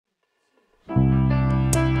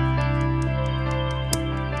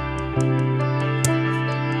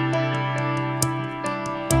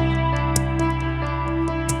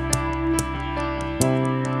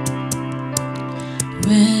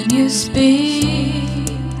speak,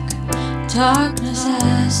 darkness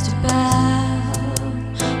has to bow,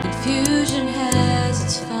 confusion has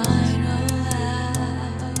its final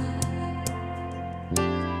hour.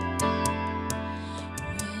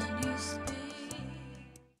 When you speak.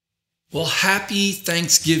 Well, happy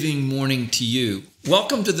Thanksgiving morning to you.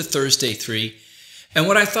 Welcome to the Thursday 3. And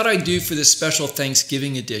what I thought I'd do for this special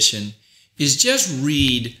Thanksgiving edition is just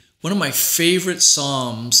read one of my favorite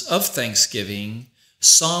Psalms of Thanksgiving,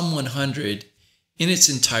 Psalm 100, in its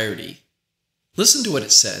entirety. Listen to what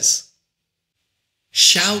it says.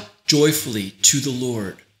 Shout joyfully to the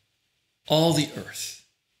Lord, all the earth.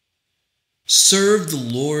 Serve the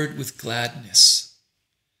Lord with gladness.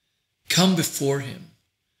 Come before him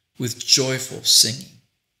with joyful singing.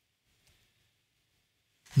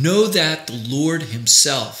 Know that the Lord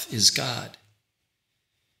himself is God.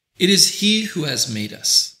 It is he who has made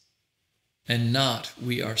us, and not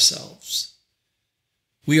we ourselves.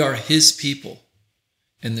 We are his people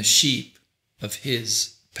and the sheep of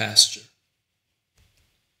his pasture.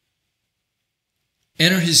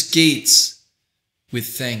 Enter his gates with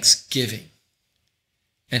thanksgiving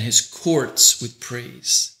and his courts with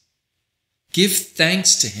praise. Give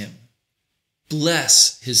thanks to him.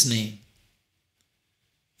 Bless his name.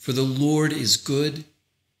 For the Lord is good.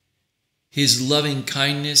 His loving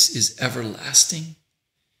kindness is everlasting,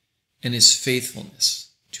 and his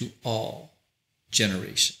faithfulness to all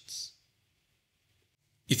generations.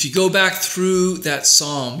 If you go back through that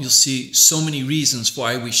psalm, you'll see so many reasons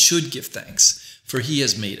why we should give thanks, for he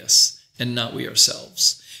has made us and not we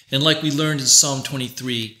ourselves. And like we learned in Psalm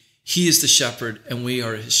 23, he is the shepherd and we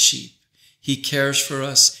are his sheep. He cares for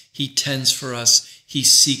us. He tends for us. He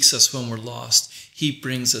seeks us when we're lost. He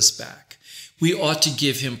brings us back. We ought to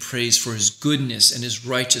give him praise for his goodness and his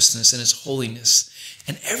righteousness and his holiness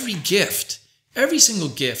and every gift, every single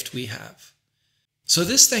gift we have. So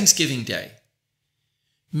this Thanksgiving Day,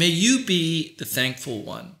 may you be the thankful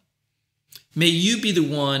one. May you be the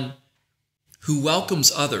one who welcomes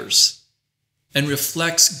others and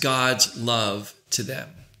reflects God's love to them.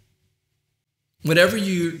 Whatever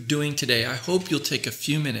you're doing today, I hope you'll take a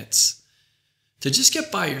few minutes to just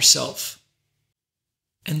get by yourself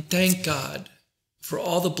and thank God for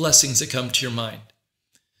all the blessings that come to your mind.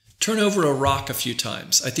 Turn over a rock a few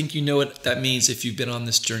times. I think you know what that means if you've been on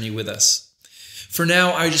this journey with us. For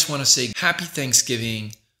now, I just want to say happy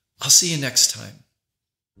Thanksgiving. I'll see you next time.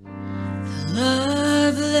 The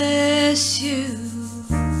Lord bless you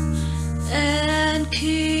and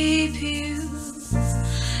keep you.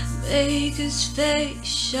 Make his face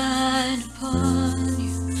shine upon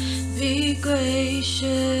you. Be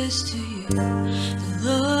gracious to you. The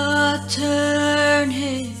Lord turn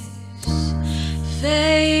his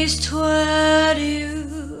face toward you